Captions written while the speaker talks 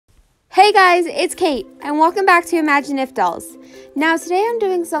Hey guys, it's Kate, and welcome back to Imagine If Dolls. Now today I'm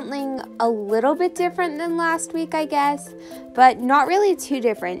doing something a little bit different than last week, I guess, but not really too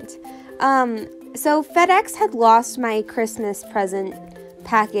different. So FedEx had lost my Christmas present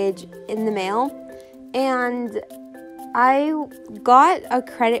package in the mail, and I got a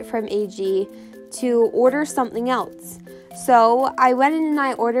credit from AG to order something else. So I went in and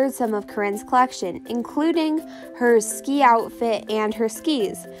I ordered some of Corinne's collection, including her ski outfit and her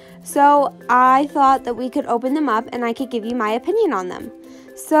skis. So I thought that we could open them up and I could give you my opinion on them.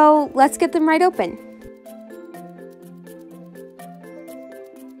 So let's get them right open.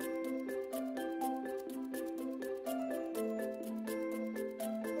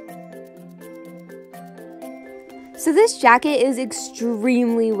 So this jacket is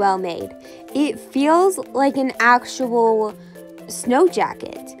extremely well made. It feels like an actual snow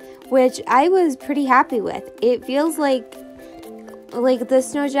jacket, which I was pretty happy with. It feels like the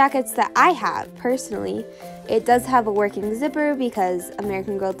snow jackets that I have personally. It does have a working zipper because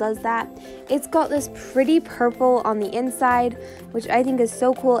American Girl does that. It's got this pretty purple on the inside, which I think is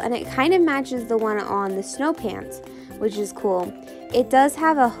so cool, and it kind of matches the one on the snow pants, which is cool. It does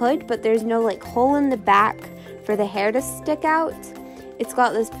have a hood, but there's no hole in the back for the hair to stick out. It's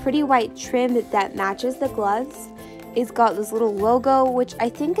got this pretty white trim that matches the gloves. It's got this little logo, which I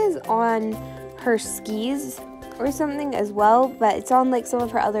think is on her skis or something as well, but it's on some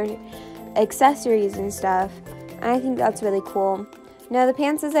of her other accessories and stuff, and I think that's really cool. Now the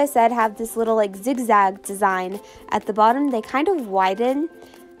pants, as I said, have this little zigzag design at the bottom. They kind of widen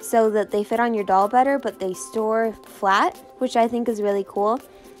so that they fit on your doll better, but they store flat, which I think is really cool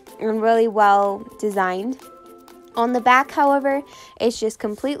and really well designed. On the back, however, it's just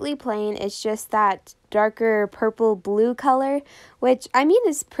completely plain. It's just that darker purple blue color, which I mean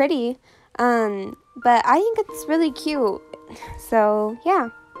is pretty, but I think it's really cute. So yeah.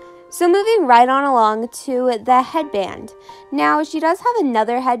 So moving right on along to the headband. Now she does have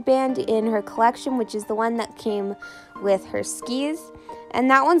another headband in her collection, which is the one that came with her skis,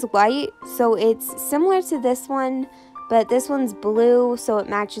 and that one's white, so it's similar to this one, but this one's blue, so it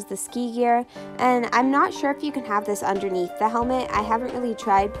matches the ski gear. And I'm not sure if you can have this underneath the helmet. I haven't really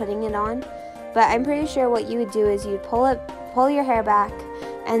tried putting it on, but I'm pretty sure what you would do is you'd pull your hair back,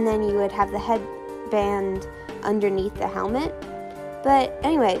 and then you would have the headband underneath the helmet. But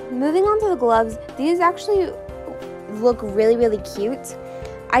anyway, moving on to the gloves, these actually look really, really cute.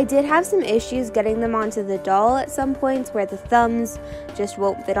 I did have some issues getting them onto the doll at some points where the thumbs just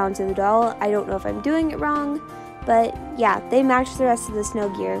won't fit onto the doll. I don't know if I'm doing it wrong, but yeah, they match the rest of the snow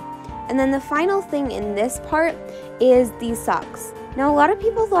gear. And then the final thing in this part is these socks. Now a lot of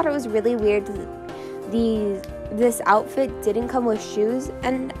people thought it was really weird that this outfit didn't come with shoes,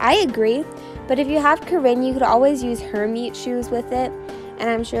 and I agree, but if you have Corinne, you could always use her meat shoes with it, and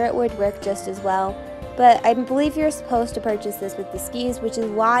I'm sure it would work just as well. But I believe you're supposed to purchase this with the skis, which is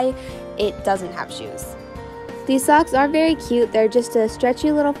why it doesn't have shoes. These socks are very cute. They're just a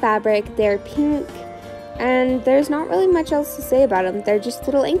stretchy little fabric. They're pink, and there's not really much else to say about them. They're just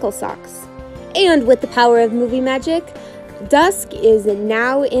little ankle socks. And with the power of movie magic, Dusk is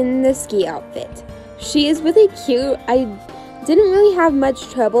now in the ski outfit. She is really cute. I didn't really have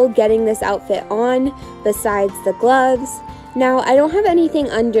much trouble getting this outfit on besides the gloves. Now, I don't have anything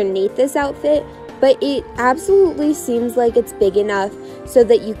underneath this outfit, but it absolutely seems like it's big enough so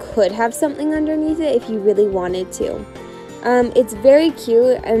that you could have something underneath it if you really wanted to. It's very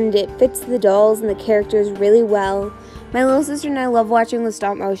cute, and it fits the dolls and the characters really well. My little sister and I love watching the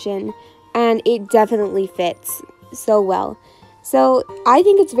stop motion, and it definitely fits so well. So I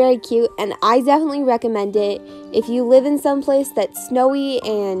think it's very cute, and I definitely recommend it. If you live in some place that's snowy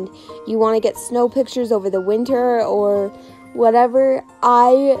and you want to get snow pictures over the winter or whatever,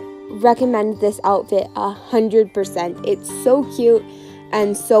 I recommend this outfit 100%. It's so cute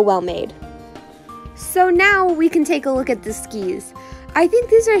and so well made. So now we can take a look at the skis. I think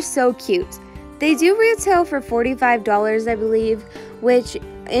these are so cute. They do retail for $45, I believe, which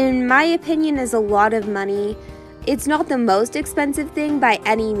in my opinion is a lot of money. It's not the most expensive thing by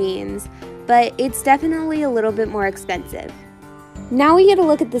any means, but it's definitely a little bit more expensive. Now we get a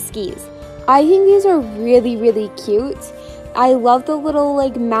look at the skis. I think these are really, really cute. I love the little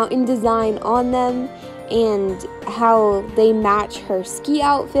mountain design on them and how they match her ski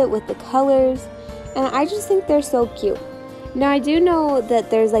outfit with the colors, and I just think they're so cute. Now I do know that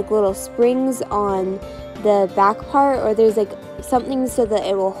there's little springs on the back part, or there's something so that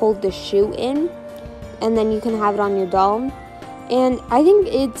it will hold the shoe in, and then you can have it on your doll. And I think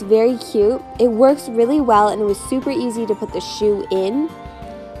it's very cute. It works really well, and it was super easy to put the shoe in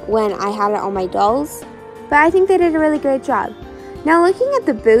when I had it on my dolls. But I think they did a really great job. Now looking at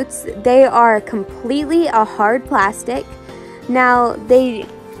the boots, they are completely a hard plastic. Now they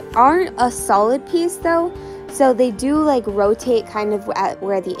aren't a solid piece though, so they do like rotate kind of at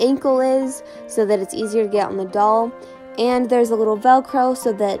where the ankle is so that it's easier to get on the doll. And there's a little Velcro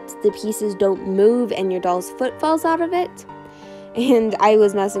so that the pieces don't move and your doll's foot falls out of it. And I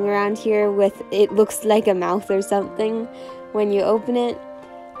was messing around here with, it looks like a mouth or something when you open it.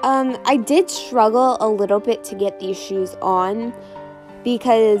 I did struggle a little bit to get these shoes on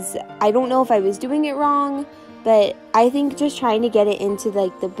because I don't know if I was doing it wrong, but I think just trying to get it into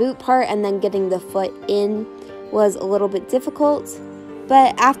like the boot part and then getting the foot in was a little bit difficult.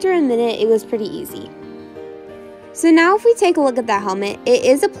 But after a minute, it was pretty easy. So now if we take a look at that helmet, it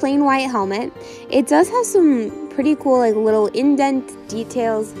is a plain white helmet. It does have some pretty cool like little indent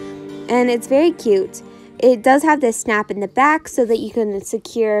details, and it's very cute. It does have this snap in the back so that you can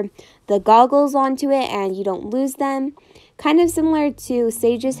secure the goggles onto it and you don't lose them. Kind of similar to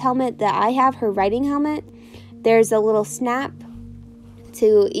Sage's helmet that I have, her riding helmet. There's a little snap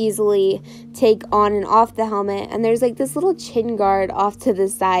to easily take on and off the helmet, and there's like this little chin guard off to the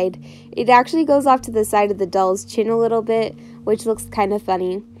side. It actually goes off to the side of the doll's chin a little bit, which looks kind of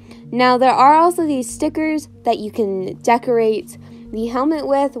funny. Now there are also these stickers that you can decorate the helmet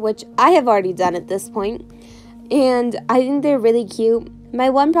with, which I have already done at this point, and I think they're really cute. My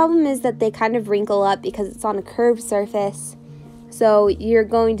one problem is that they kind of wrinkle up because it's on a curved surface, so you're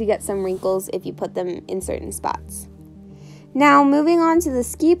going to get some wrinkles if you put them in certain spots. Now moving on to the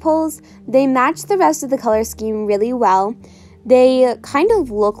ski poles, they match the rest of the color scheme really well. They kind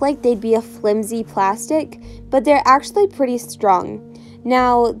of look like they'd be a flimsy plastic, but they're actually pretty strong.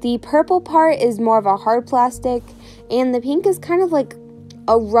 Now the purple part is more of a hard plastic, and the pink is kind of like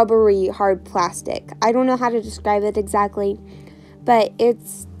a rubbery hard plastic. I don't know how to describe it exactly, but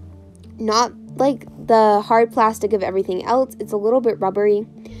it's not like the hard plastic of everything else. It's a little bit rubbery.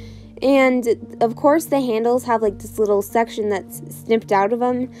 And of course the handles have like this little section that's snipped out of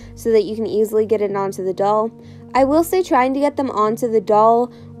them so that you can easily get it onto the doll. I will say trying to get them onto the doll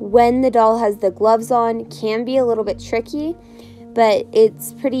when the doll has the gloves on can be a little bit tricky, but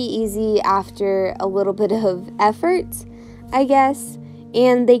it's pretty easy after a little bit of effort, I guess.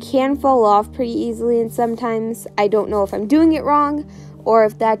 And they can fall off pretty easily, and sometimes I don't know if I'm doing it wrong or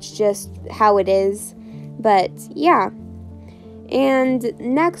if that's just how it is, but yeah. And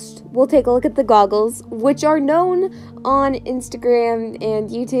next, we'll take a look at the goggles, which are known on Instagram and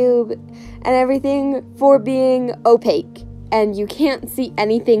YouTube and everything for being opaque, and you can't see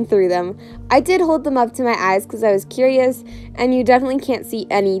anything through them. I did hold them up to my eyes because I was curious, and you definitely can't see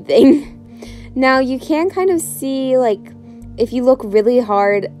anything. Now, you can kind of see, like, if you look really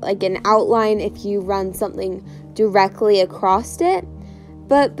hard, like an outline if you run something directly across it.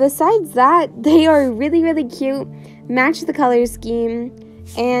 But besides that, they are really, really cute. Match the color scheme,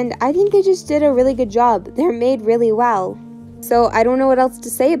 and I think they just did a really good job. They're made really well, so I don't know what else to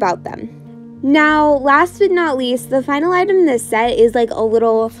say about them. Now, last but not least, the final item in this set is like a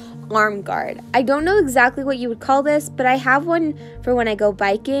little arm guard. I don't know exactly what you would call this, but I have one for when I go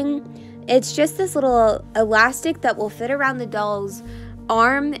biking. It's just this little elastic that will fit around the doll's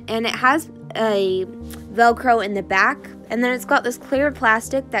arm, and it has a Velcro in the back, and then it's got this clear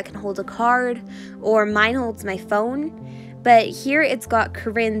plastic that can hold a card, or mine holds my phone. But here it's got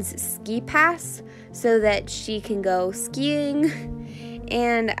Corinne's ski pass so that she can go skiing,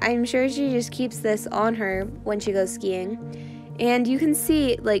 and I'm sure she just keeps this on her when she goes skiing. And you can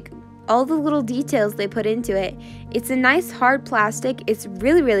see like all the little details they put into it. It's a nice hard plastic. It's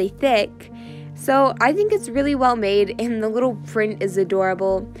really, really thick. So I think it's really well made, and the little print is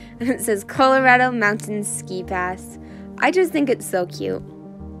adorable. And it says Colorado Mountain Ski Pass. I just think it's so cute.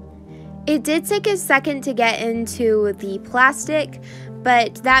 It did take a second to get into the plastic,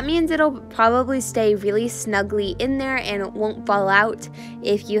 but that means it'll probably stay really snugly in there and it won't fall out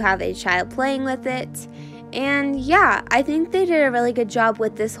if you have a child playing with it. And yeah, I think they did a really good job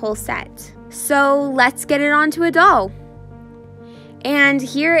with this whole set. So let's get it onto a doll. And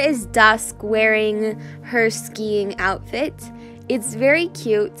here is Dusk wearing her skiing outfit. It's very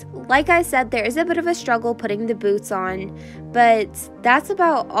cute. Like I said, there is a bit of a struggle putting the boots on, but that's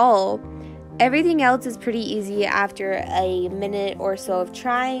about all. Everything else is pretty easy after a minute or so of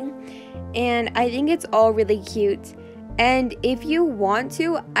trying, and I think it's all really cute. And if you want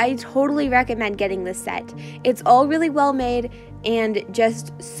to, I totally recommend getting this set. It's all really well made and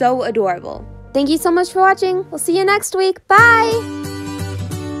just so adorable. Thank you so much for watching. We'll see you next week. Bye!